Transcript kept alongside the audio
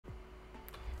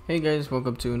Hey guys,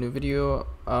 welcome to a new video.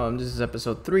 This is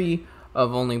episode 3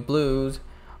 of Only Blues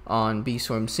on Bee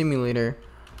Swarm Simulator.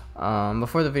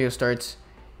 Before the video starts,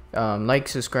 like,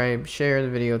 subscribe, share the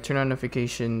video, turn on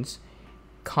notifications,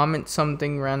 comment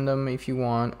something random if you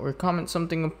want, or comment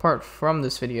something apart from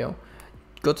this video.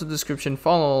 Go to the description,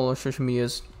 follow all our social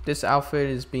medias. This outfit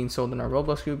is being sold in our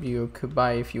Roblox group. You could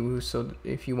buy if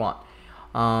you want.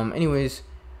 Anyways,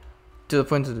 to the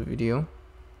point of the video,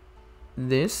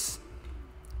 this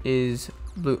is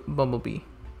Bumblebee.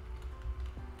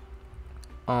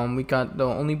 We got the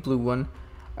only blue one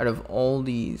out of all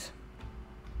these,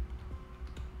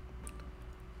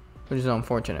 which is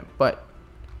unfortunate, but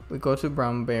we go to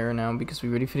Brown Bear now because we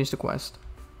already finished the quest.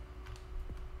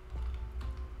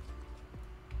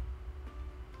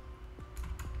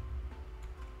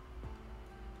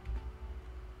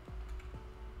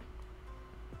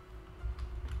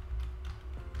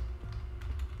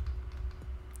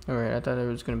 Alright, I thought there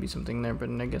was going to be something there, but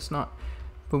I guess not.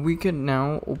 But we could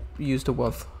now use the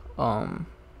wealth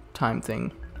time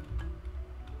thing.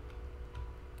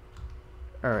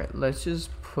 Alright, let's just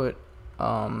put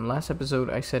last episode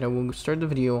I said I will start the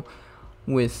video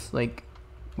with, like,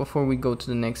 before we go to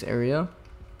the next area.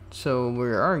 So we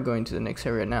are going to the next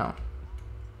area now.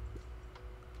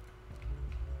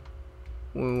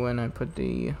 When I put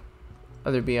the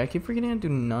other bee, I keep forgetting I do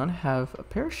not have a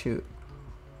parachute.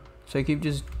 So I keep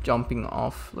just jumping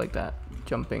off like that.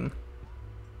 Jumping.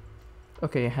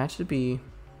 Okay, hatch the bee.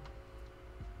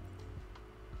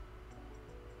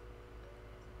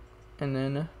 And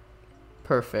then,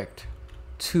 perfect.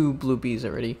 2 blue bees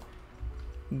already.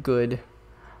 Good.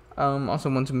 Also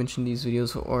want to mention these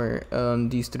videos, or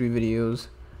these 3 videos,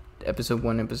 episode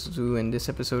 1, episode 2, and this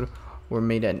episode were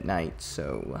made at night.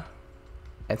 So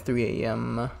at 3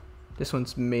 a.m. This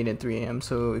one's made at 3 a.m.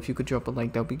 So if you could drop a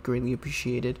like, that would be greatly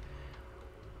appreciated.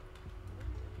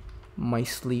 My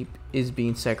sleep is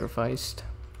being sacrificed.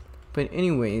 But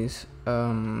anyways,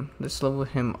 let's level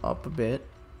him up a bit.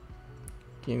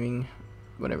 Gaming,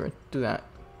 whatever, do that.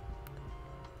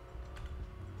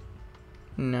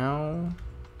 Now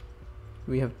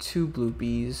we have 2 blue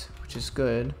bees, which is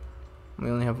good. We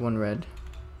only have 1 red,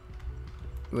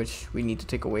 which we need to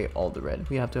take away all the red.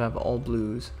 We have to have all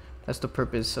blues. That's the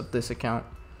purpose of this account.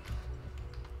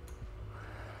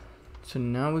 So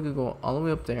now we could go all the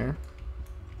way up there.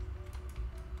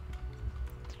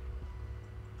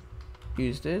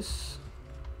 Use this.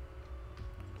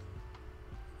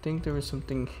 I think there was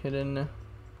something hidden.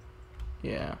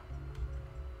 Yeah.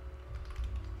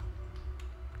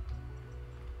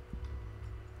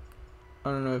 I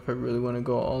don't know if I really want to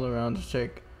go all around to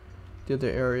check the other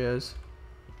areas.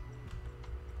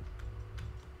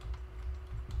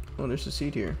 Oh, there's a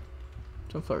seed here.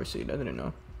 Sunflower seed, I didn't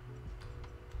know.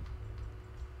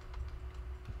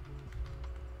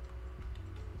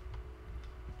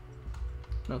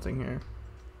 Nothing here.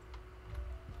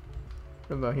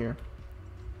 What about here?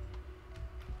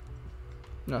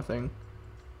 Nothing.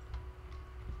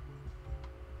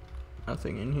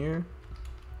 Nothing in here.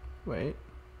 Wait.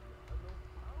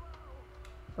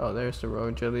 Oh, there's the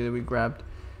road jelly that we grabbed.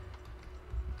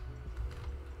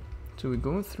 So we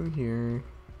go through here,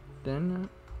 then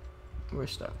we're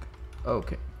stuck.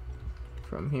 Okay.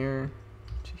 From here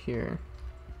to here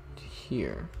to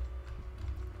here.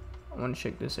 I want to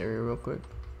check this area real quick.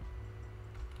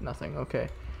 Nothing. Okay.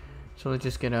 So let's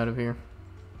just get out of here.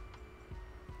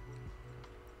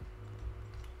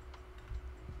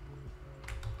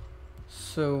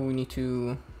 So we need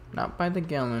to not buy the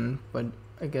gallon, but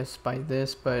I guess buy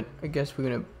this, but I guess we're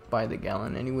gonna buy the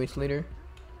gallon anyways later.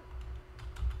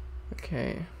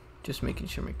 Okay. Just making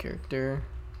sure my character...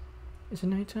 Is it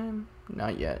nighttime?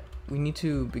 Not yet. We need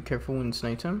to be careful when it's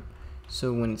nighttime.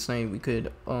 So when it's night, we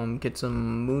could get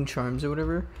some moon charms or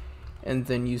whatever, and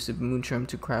then use the moon charm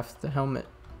to craft the helmet.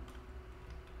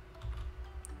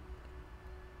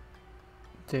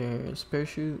 There's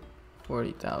parachute,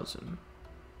 40,000.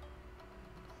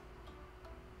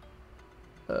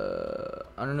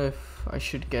 I don't know if I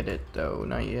should get it though.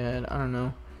 Not yet. I don't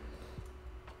know.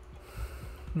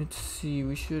 Let's see.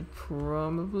 We should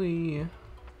probably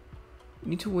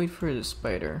need to wait for the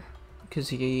spider, because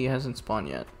he hasn't spawned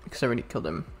yet, because I already killed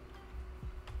him.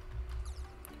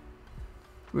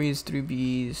 Raise 3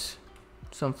 bees.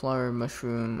 Sunflower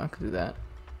mushroom. I could do that.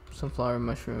 Sunflower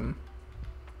mushroom.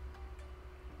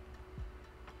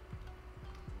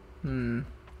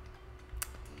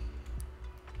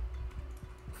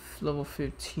 Level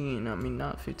 15. I mean,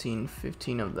 not 15.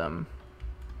 15 of them.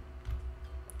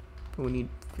 But we need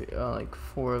like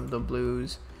 4 of the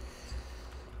blues.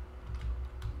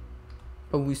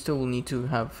 But we still will need to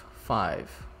have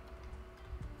 5.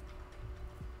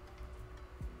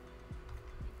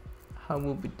 How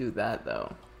will we do that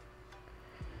though?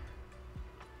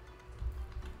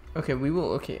 Okay, we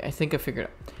will. Okay, I think I figured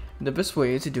out. The best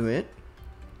way to do it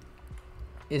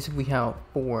is we have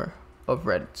 4 of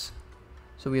reds.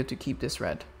 So we have to keep this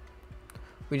red.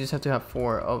 We just have to have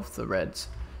 4 of the reds.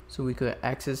 So we could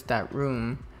access that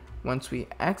room. Once we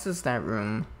access that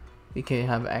room, we can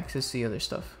have access to the other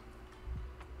stuff.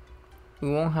 We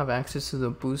won't have access to the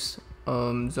boost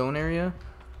zone area,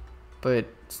 but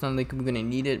it's not like we're gonna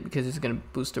need it because it's gonna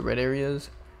boost the red areas.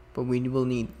 But we will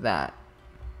need that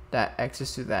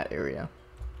access to that area.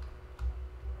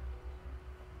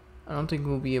 I don't think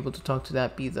we'll be able to talk to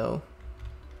that bee though.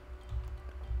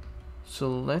 So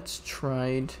let's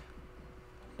try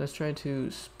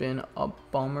to spin a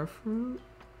bomber fruit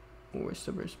or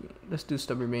stubborn bean. Let's do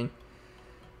stubborn bean.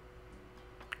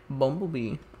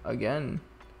 Bumblebee again.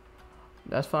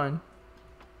 That's fine.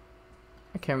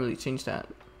 I can't really change that.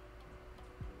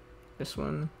 This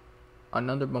one,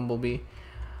 another bumblebee.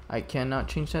 I cannot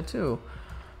change that too.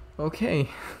 Okay.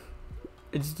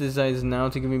 It decides now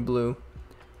to give me blue.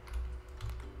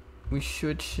 We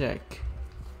should check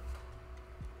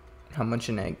how much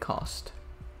an egg cost.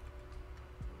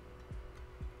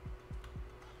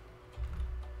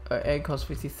 An egg costs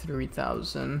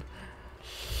 53,000.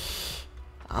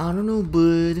 I don't know,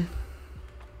 bud.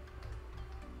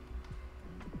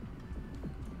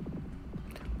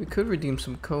 We could redeem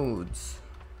some codes,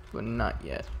 but not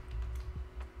yet.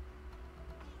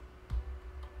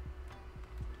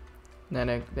 That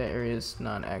area is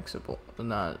not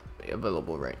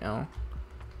available right now.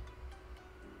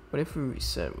 But if we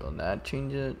reset, will that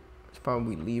change it? It's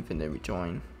probably leave and then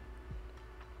rejoin.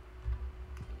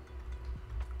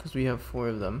 Because we have 4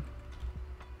 of them.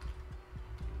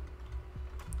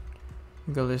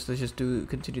 Regardless, let's just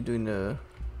continue doing the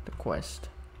quest.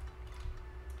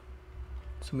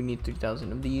 So we need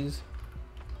 3,000 of these.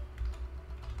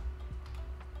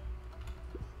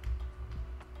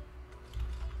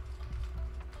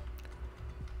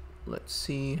 Let's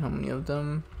see how many of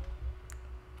them.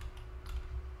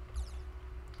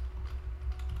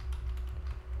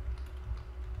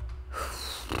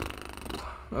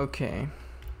 Okay.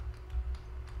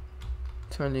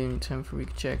 It's hardly any time for we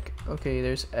can check. Okay,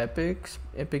 there's epic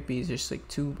bees. There's like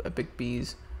 2 epic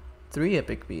bees, 3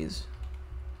 epic bees.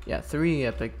 Yeah, 3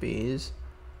 epic bees.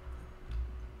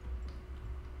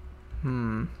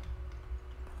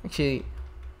 Actually,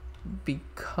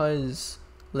 because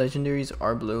legendaries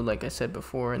are blue, like I said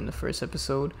before in the first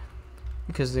episode,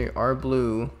 because they are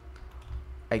blue,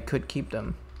 I could keep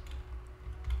them.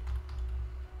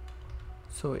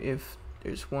 So if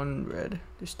there's 1 red,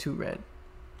 there's 2 red.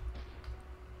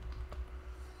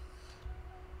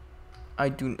 I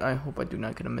hope I do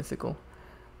not get a mythical.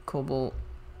 Cobalt.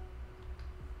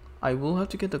 I will have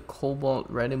to get the cobalt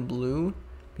red and blue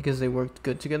because they worked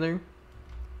good together.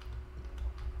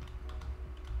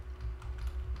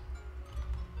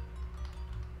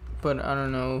 But I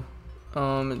don't know.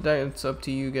 That's up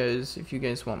to you guys if you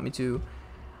guys want me to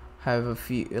have a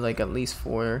few, like at least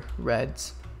 4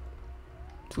 reds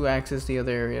to access the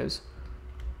other areas,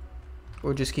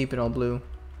 or just keep it all blue.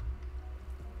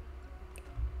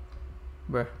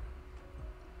 Bruh.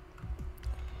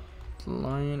 The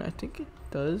lion, I think it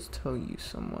does tell you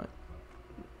somewhat.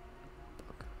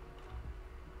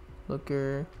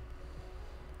 Looker.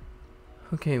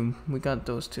 Okay, we got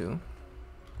those 2.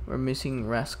 We're missing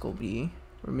Rascal Bee.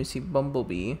 We're missing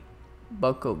Bumblebee,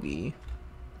 Bucko Bee,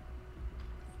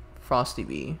 Frosty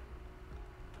Bee.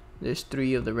 There's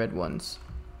 3 of the red ones,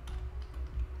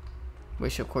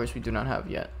 which of course we do not have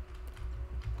yet.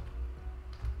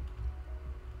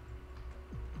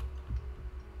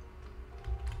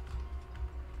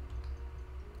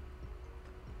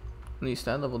 At least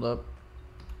I leveled up.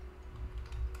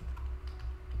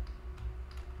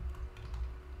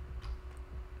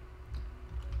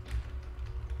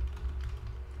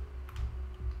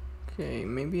 Okay,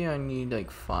 maybe I need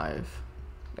like 5,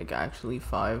 like actually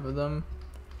 5 of them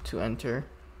to enter.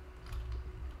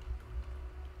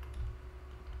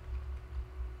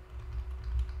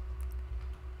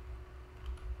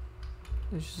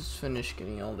 Let's just finish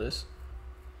getting all this.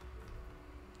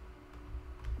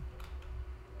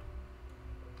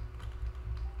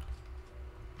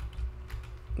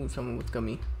 Ooh, someone with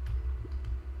gummy.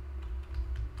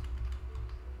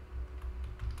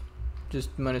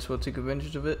 Just might as well take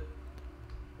advantage of it.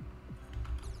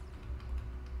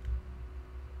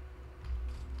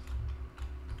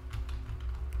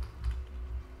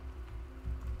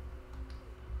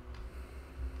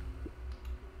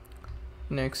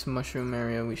 Next mushroom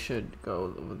area, we should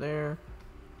go over there.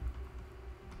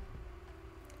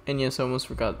 And yes, I almost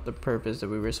forgot the purpose that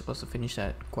we were supposed to finish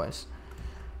that quest.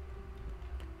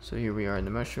 So here we are in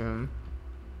the mushroom.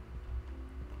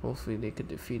 Hopefully they could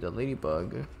defeat a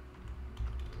ladybug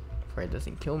before it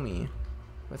doesn't kill me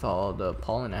with all the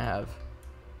pollen I have.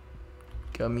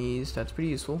 Gummies, that's pretty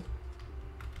useful.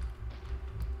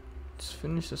 Let's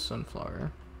finish the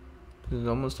sunflower. This is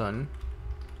almost done.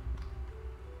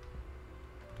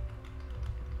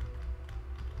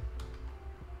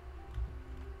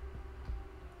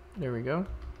 There we go.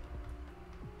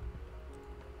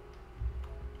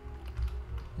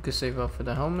 You could save up for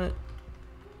the helmet.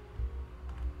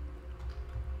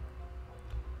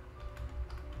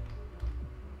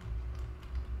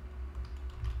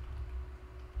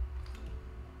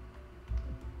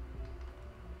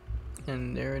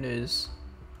 And there it is.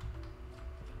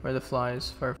 Where are the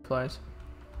flies? Fireflies.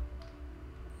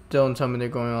 Don't tell me they're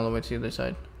going all the way to the other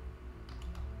side.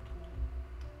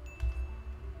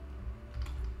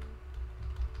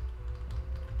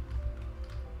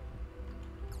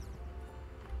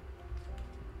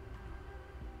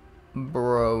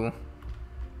 Bro,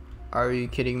 are you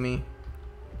kidding me?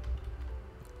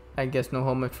 I guess no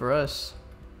helmet for us.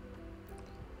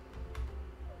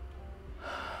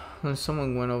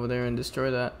 Someone went over there and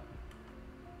destroyed that.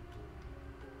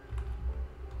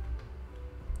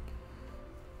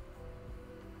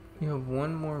 We have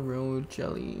one more road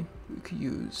jelly we could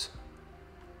use.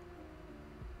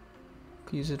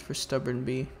 Could use it for stubborn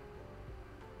bee.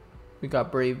 We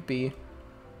got brave bee.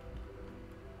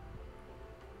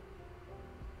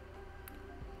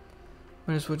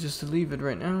 Might as well just leave it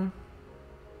right now.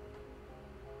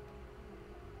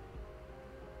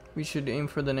 We should aim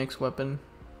for the next weapon.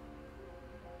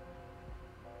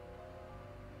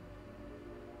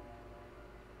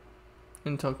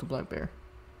 And talk to Black Bear.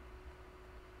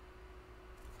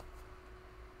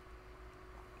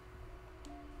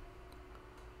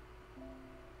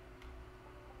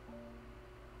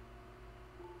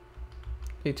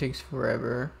 It takes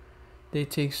forever. They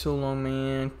take so long,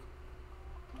 man.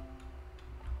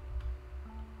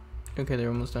 Okay, they're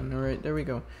almost done. Alright, there we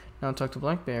go. Now talk to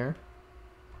Black Bear.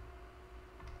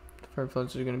 The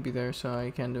fireflies are gonna be there, so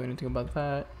I can't do anything about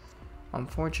that,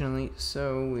 unfortunately,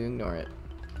 so we ignore it.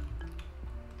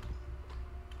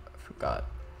 I forgot.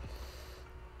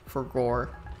 I forgot.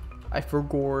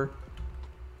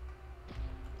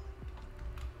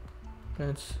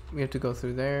 We have to go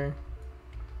through there.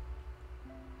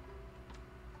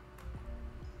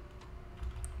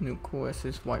 New quest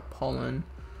is white pollen.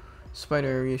 Spider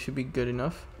area should be good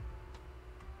enough.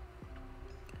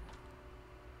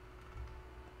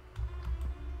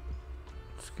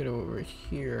 Let's get over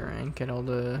here and get all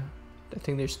the... I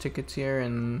think there's tickets here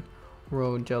and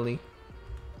road jelly.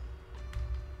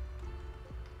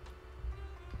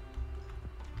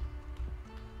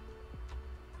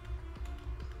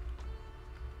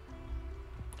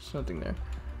 There's nothing there.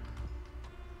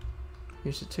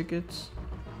 Here's the tickets.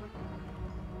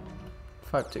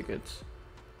 5 tickets.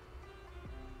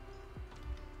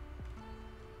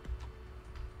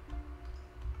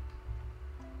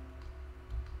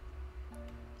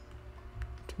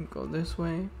 Go this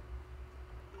way,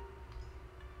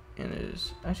 and it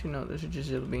is actually no, this is just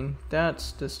jelly bean.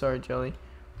 That's the star jelly,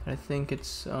 but I think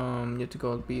it's you have to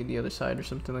go be the other side or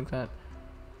something like that.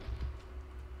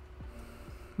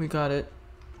 We got it.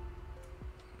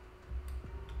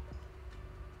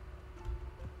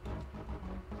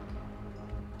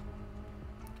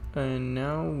 And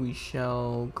now we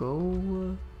shall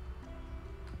go,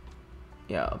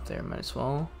 yeah, up there. Might as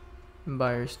well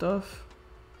buy our stuff.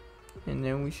 And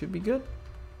then we should be good.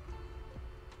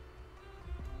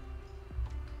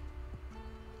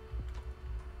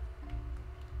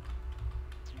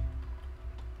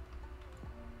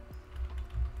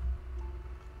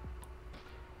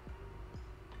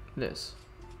 This.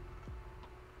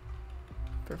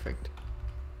 Perfect.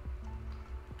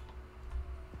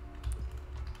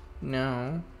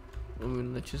 Now,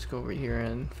 let's just go over here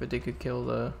and they could kill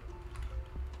the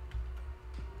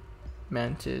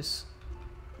mantis.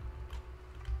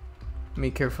 Me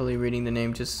carefully reading the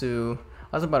name just to...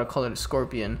 I was about to call it a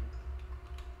scorpion.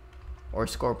 Or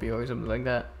Scorpio or something like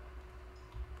that.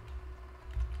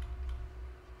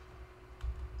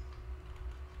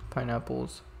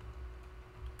 Pineapples.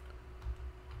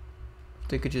 If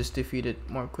they could just defeat it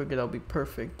more quicker, that would be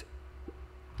perfect.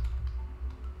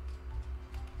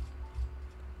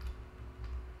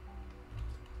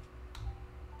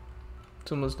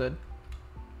 It's almost dead.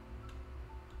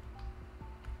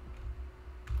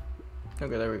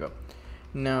 Okay, there we go.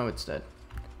 Now it's dead.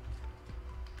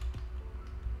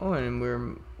 Oh, and we're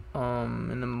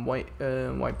in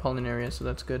the white pollen area, so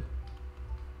that's good.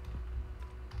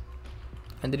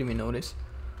 I didn't even notice.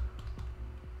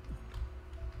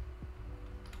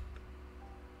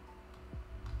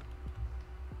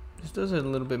 This does it a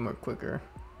little bit more quicker.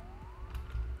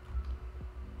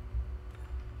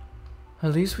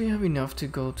 At least we have enough to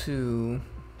go to,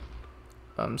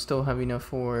 still have enough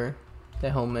for the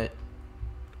helmet.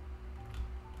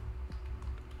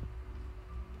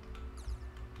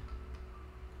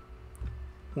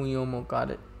 We almost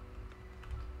got it.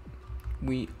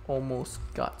 We almost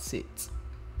got it.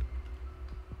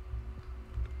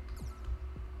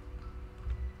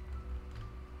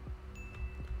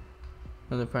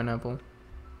 Another pineapple.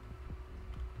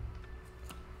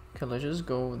 Okay, let's just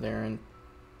go over there and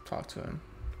talk to him.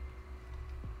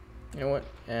 You know what?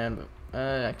 And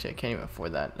actually, I can't even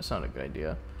afford that. That's not a good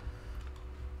idea.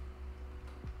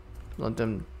 Let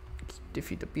them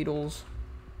defeat the beetles.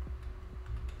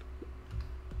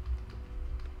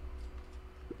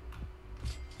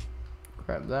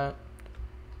 Grab that.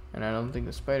 And I don't think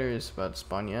the spider is about to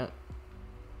spawn yet.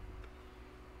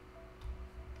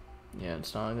 Yeah,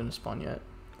 it's not gonna spawn yet.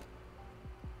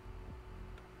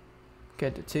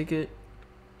 Get the ticket.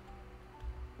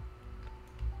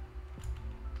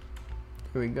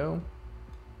 Here we go.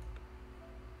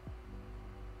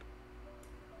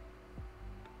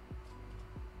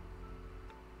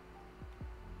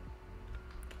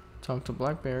 Talk to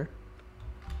Black Bear.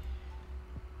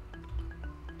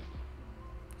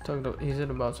 He said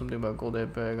about something about gold egg,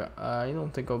 but I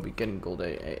don't think I'll be getting gold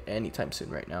egg anytime soon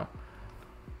right now.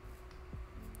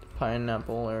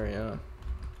 Pineapple area.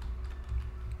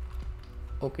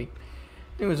 Okay.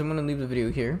 Anyways, I'm gonna leave the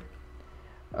video here.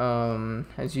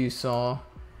 As you saw,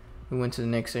 we went to the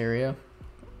next area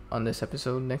on this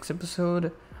episode. Next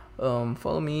episode,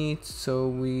 follow me so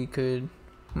we could.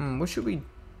 What should we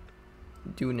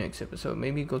do next episode?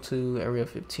 Maybe go to area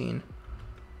 15.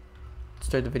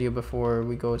 Start the video before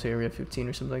we go to area 15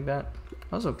 or something like that.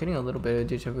 Also, getting a little bit of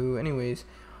deja vu. Anyways,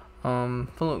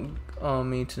 follow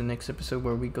me to the next episode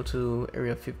where we go to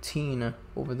area 15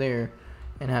 over there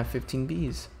and have 15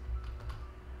 bees.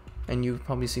 And you'll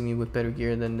probably see me with better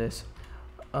gear than this.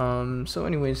 So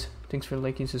anyways, thanks for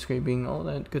liking, subscribing, all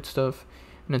that good stuff.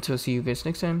 And until I see you guys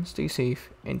next time, stay safe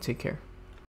and take care.